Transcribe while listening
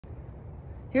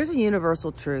Here's a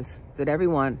universal truth that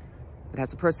everyone that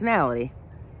has a personality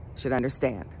should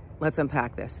understand. Let's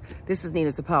unpack this. This is Nina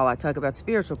Zapala. I talk about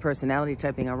spiritual personality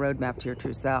typing, a roadmap to your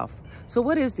true self. So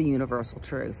what is the universal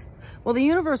truth? Well, the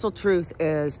universal truth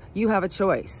is you have a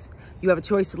choice. You have a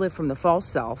choice to live from the false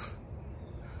self,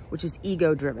 which is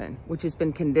ego-driven, which has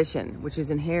been conditioned, which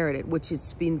is inherited, which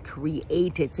has been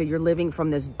created. So you're living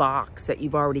from this box that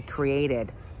you've already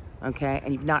created, okay?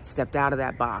 And you've not stepped out of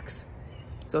that box,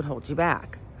 so it holds you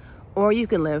back. Or you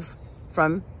can live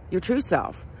from your true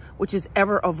self, which is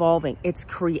ever evolving. It's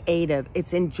creative,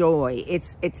 it's in joy,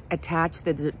 it's attached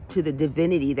to the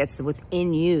divinity that's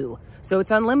within you. So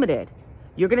it's unlimited.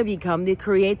 You're gonna become the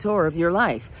creator of your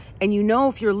life. And you know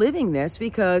if you're living this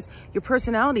because your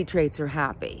personality traits are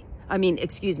happy.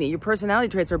 Your personality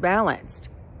traits are balanced.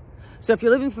 So if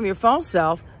you're living from your false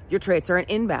self, your traits are in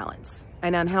imbalance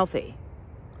and unhealthy.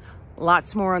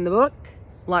 Lots more on the book,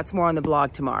 lots more on the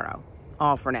blog tomorrow.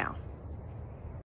 All for now.